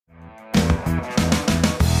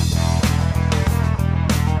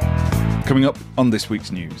Coming up on this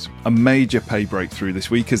week's news, a major pay breakthrough this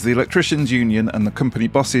week as the Electricians' Union and the company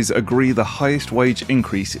bosses agree the highest wage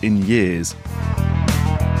increase in years.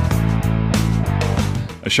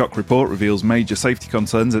 A shock report reveals major safety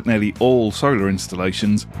concerns at nearly all solar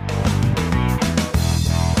installations.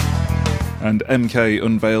 And MK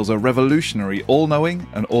unveils a revolutionary all-knowing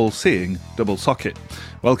and all-seeing double socket.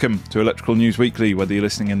 Welcome to Electrical News Weekly, whether you're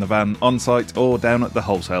listening in the van, on-site or down at the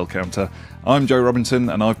wholesale counter. I'm Joe Robinson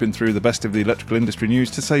and I've been through the best of the electrical industry news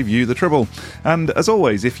to save you the trouble. And as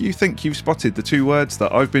always, if you think you've spotted the two words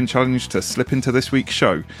that I've been challenged to slip into this week's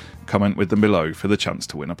show, comment with them below for the chance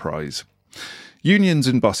to win a prize. Unions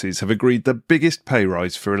and bosses have agreed the biggest pay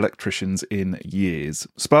rise for electricians in years.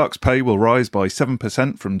 Sparks pay will rise by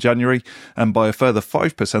 7% from January and by a further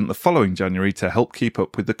 5% the following January to help keep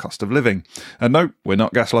up with the cost of living. And no, we're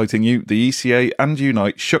not gaslighting you. The ECA and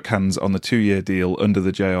Unite shook hands on the 2-year deal under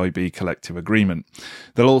the JIB collective agreement.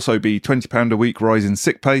 There'll also be £20 a week rise in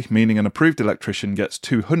sick pay, meaning an approved electrician gets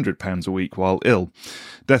 £200 a week while ill.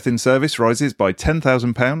 Death in service rises by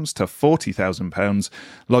 £10,000 to £40,000.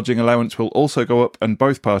 Lodging allowance will also go up, and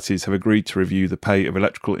both parties have agreed to review the pay of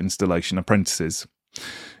electrical installation apprentices.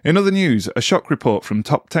 In other news, a shock report from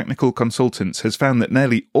top technical consultants has found that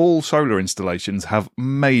nearly all solar installations have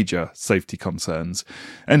major safety concerns.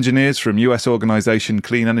 Engineers from US organisation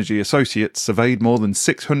Clean Energy Associates surveyed more than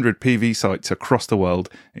 600 PV sites across the world,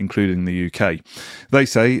 including the UK. They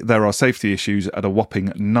say there are safety issues at a whopping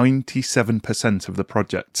 97% of the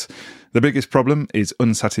projects. The biggest problem is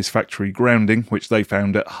unsatisfactory grounding, which they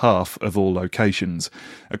found at half of all locations.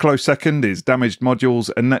 A close second is damaged modules,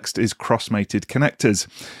 and next is cross-mated connectors.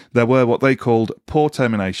 There were what they called poor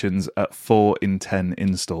terminations at 4 in 10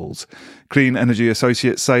 installs. Clean Energy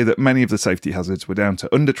Associates say that many of the safety hazards were down to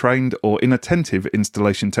undertrained or inattentive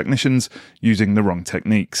installation technicians using the wrong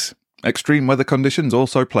techniques. Extreme weather conditions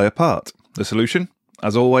also play a part. The solution?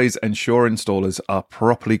 As always, ensure installers are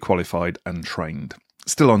properly qualified and trained.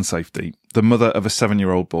 Still on safety, the mother of a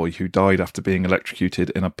 7-year-old boy who died after being electrocuted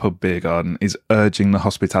in a pub beer garden is urging the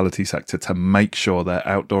hospitality sector to make sure their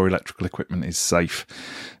outdoor electrical equipment is safe.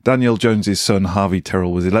 Daniel Jones's son Harvey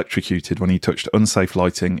Tyrrell was electrocuted when he touched unsafe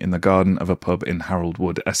lighting in the garden of a pub in Harold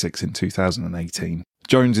Wood, Essex in 2018.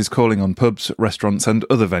 Jones is calling on pubs, restaurants and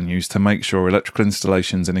other venues to make sure electrical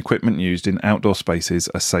installations and equipment used in outdoor spaces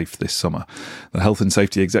are safe this summer. The Health and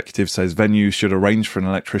Safety Executive says venues should arrange for an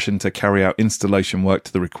electrician to carry out installation work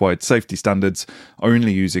to the required safety standards,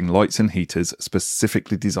 only using lights and heaters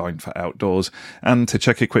specifically designed for outdoors, and to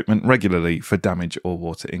check equipment regularly for damage or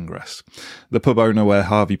water ingress. The pub owner where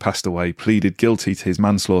Harvey passed away pleaded guilty to his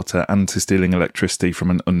manslaughter and to stealing electricity from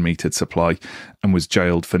an unmetered supply and was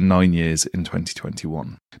jailed for 9 years in 2021.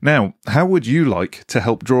 Now, how would you like to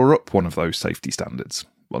help draw up one of those safety standards?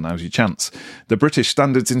 Well, now's your chance. The British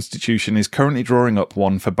Standards Institution is currently drawing up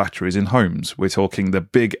one for batteries in homes. We're talking the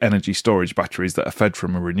big energy storage batteries that are fed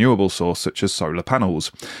from a renewable source such as solar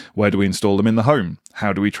panels. Where do we install them in the home?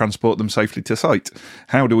 How do we transport them safely to site?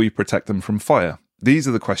 How do we protect them from fire? These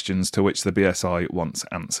are the questions to which the BSI wants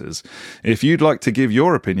answers. If you'd like to give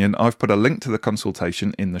your opinion, I've put a link to the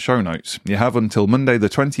consultation in the show notes. You have until Monday the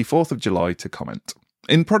 24th of July to comment.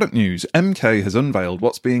 In product news, MK has unveiled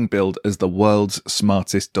what's being billed as the world's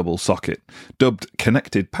smartest double socket. Dubbed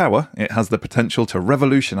Connected Power, it has the potential to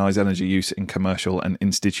revolutionise energy use in commercial and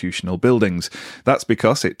institutional buildings. That's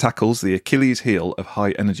because it tackles the Achilles heel of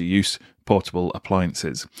high energy use, portable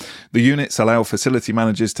appliances. The units allow facility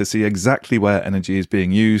managers to see exactly where energy is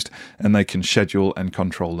being used, and they can schedule and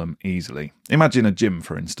control them easily. Imagine a gym,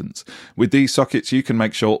 for instance. With these sockets, you can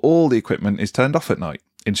make sure all the equipment is turned off at night.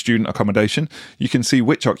 In student accommodation, you can see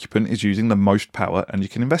which occupant is using the most power and you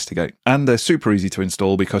can investigate. And they're super easy to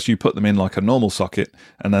install because you put them in like a normal socket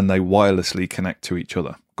and then they wirelessly connect to each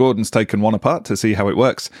other. Gordon's taken one apart to see how it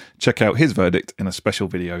works. Check out his verdict in a special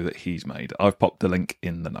video that he's made. I've popped the link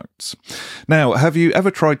in the notes. Now, have you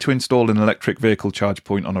ever tried to install an electric vehicle charge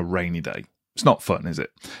point on a rainy day? It's not fun, is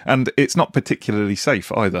it? And it's not particularly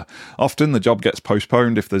safe either. Often the job gets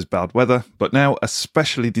postponed if there's bad weather, but now a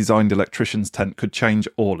specially designed electrician's tent could change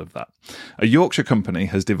all of that. A Yorkshire company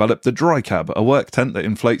has developed the Dry Cab, a work tent that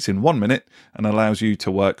inflates in 1 minute and allows you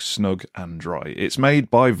to work snug and dry. It's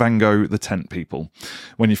made by Vango, the tent people.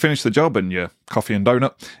 When you finish the job and your coffee and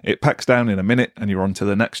donut, it packs down in a minute and you're on to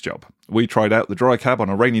the next job. We tried out the Dry Cab on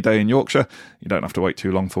a rainy day in Yorkshire. You don't have to wait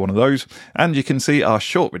too long for one of those. And you can see our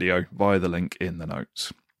short video via the link in the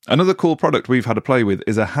notes. Another cool product we've had a play with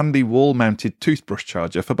is a handy wall-mounted toothbrush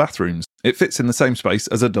charger for bathrooms. It fits in the same space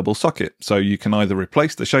as a double socket, so you can either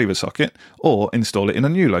replace the shaver socket or install it in a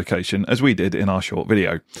new location, as we did in our short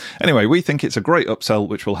video. Anyway, we think it's a great upsell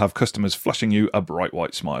which will have customers flashing you a bright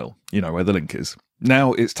white smile. You know where the link is.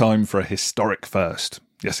 Now it's time for a historic first.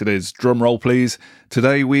 Yes, it is. Drum roll, please.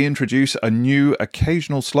 Today we introduce a new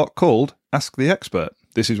occasional slot called Ask the Expert.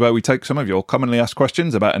 This is where we take some of your commonly asked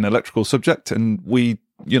questions about an electrical subject and we,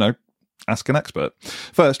 ask an expert.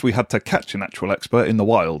 First, we had to catch an actual expert in the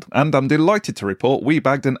wild, and I'm delighted to report we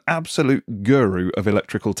bagged an absolute guru of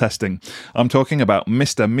electrical testing. I'm talking about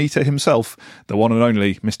Mr. Meter himself, the one and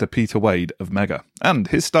only Mr. Peter Wade of Mega. And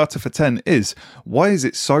his starter for 10 is, why is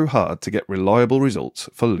it so hard to get reliable results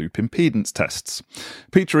for loop impedance tests?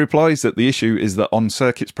 Peter replies that the issue is that on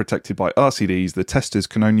circuits protected by RCDs, the testers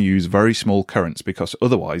can only use very small currents because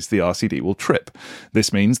otherwise the RCD will trip.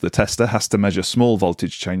 This means the tester has to measure small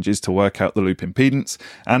voltage changes to work out the loop impedance,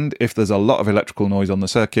 and if there's a lot of electrical noise on the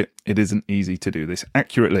circuit, it isn't easy to do this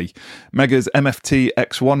accurately. Mega's MFT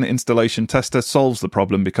X1 installation tester solves the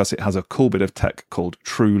problem because it has a cool bit of tech called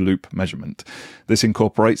True Loop Measurement. This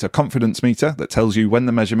incorporates a confidence meter that tells you when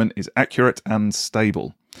the measurement is accurate and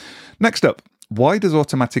stable. Next up, why does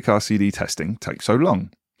automatic RCD testing take so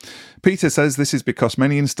long? Peter says this is because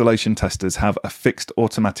many installation testers have a fixed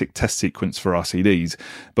automatic test sequence for RCDs,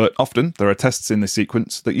 but often there are tests in this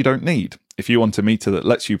sequence that you don't need. If you want a meter that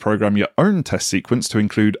lets you program your own test sequence to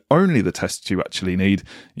include only the tests you actually need,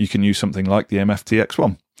 you can use something like the MFT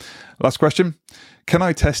X1. Last question, can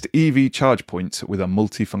I test EV charge points with a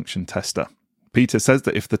multifunction tester? Peter says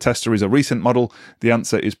that if the tester is a recent model, the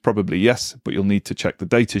answer is probably yes, but you'll need to check the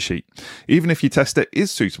datasheet. Even if your tester is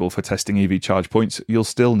suitable for testing EV charge points, you'll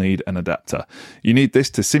still need an adapter. You need this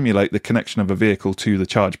to simulate the connection of a vehicle to the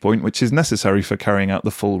charge point, which is necessary for carrying out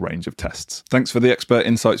the full range of tests. Thanks for the expert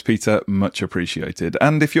insights, Peter. Much appreciated.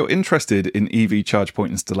 And if you're interested in EV charge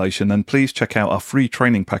point installation, then please check out our free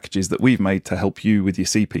training packages that we've made to help you with your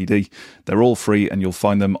CPD. They're all free and you'll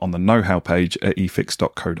find them on the know-how page at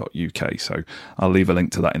efix.co.uk. So I'll leave a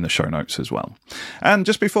link to that in the show notes as well. And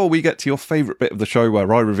just before we get to your favourite bit of the show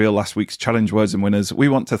where I reveal last week's challenge words and winners, we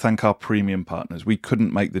want to thank our premium partners. We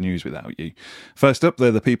couldn't make the news without you. First up,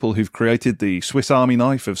 they're the people who've created the Swiss Army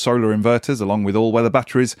knife of solar inverters along with all-weather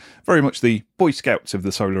batteries, very much the Boy Scouts of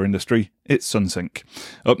the solar industry. It's SunSync.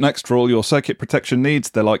 Up next, for all your circuit protection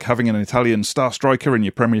needs, they're like having an Italian star striker in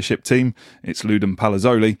your Premiership team. It's Ludum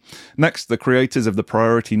Palazzoli. Next, the creators of the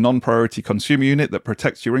Priority Non-Priority Consumer Unit that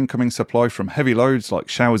protects your incoming supply from heavy loads like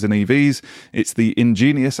showers and EVs. It's the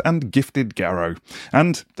ingenious and gifted Garrow.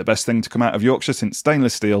 And the best thing to come out of Yorkshire since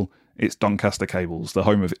stainless steel, it's Doncaster Cables, the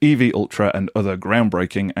home of EV Ultra and other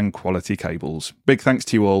groundbreaking and quality cables. Big thanks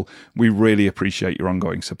to you all. We really appreciate your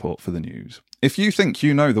ongoing support for the news. If you think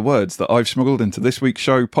you know the words that I've smuggled into this week's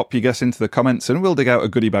show, pop your guess into the comments and we'll dig out a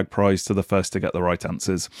goodie bag prize to the first to get the right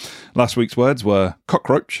answers. Last week's words were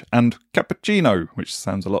cockroach and cappuccino, which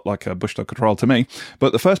sounds a lot like a bush tucker trial to me,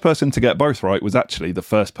 but the first person to get both right was actually the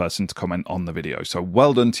first person to comment on the video. So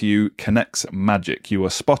well done to you, Connects Magic. You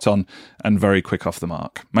were spot on and very quick off the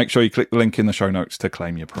mark. Make sure you click the link in the show notes to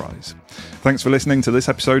claim your prize. Thanks for listening to this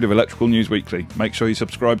episode of Electrical News Weekly. Make sure you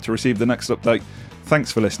subscribe to receive the next update.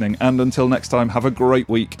 Thanks for listening, and until next time, have a great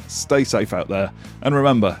week, stay safe out there, and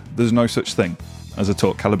remember, there's no such thing as a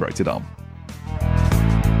torque-calibrated arm.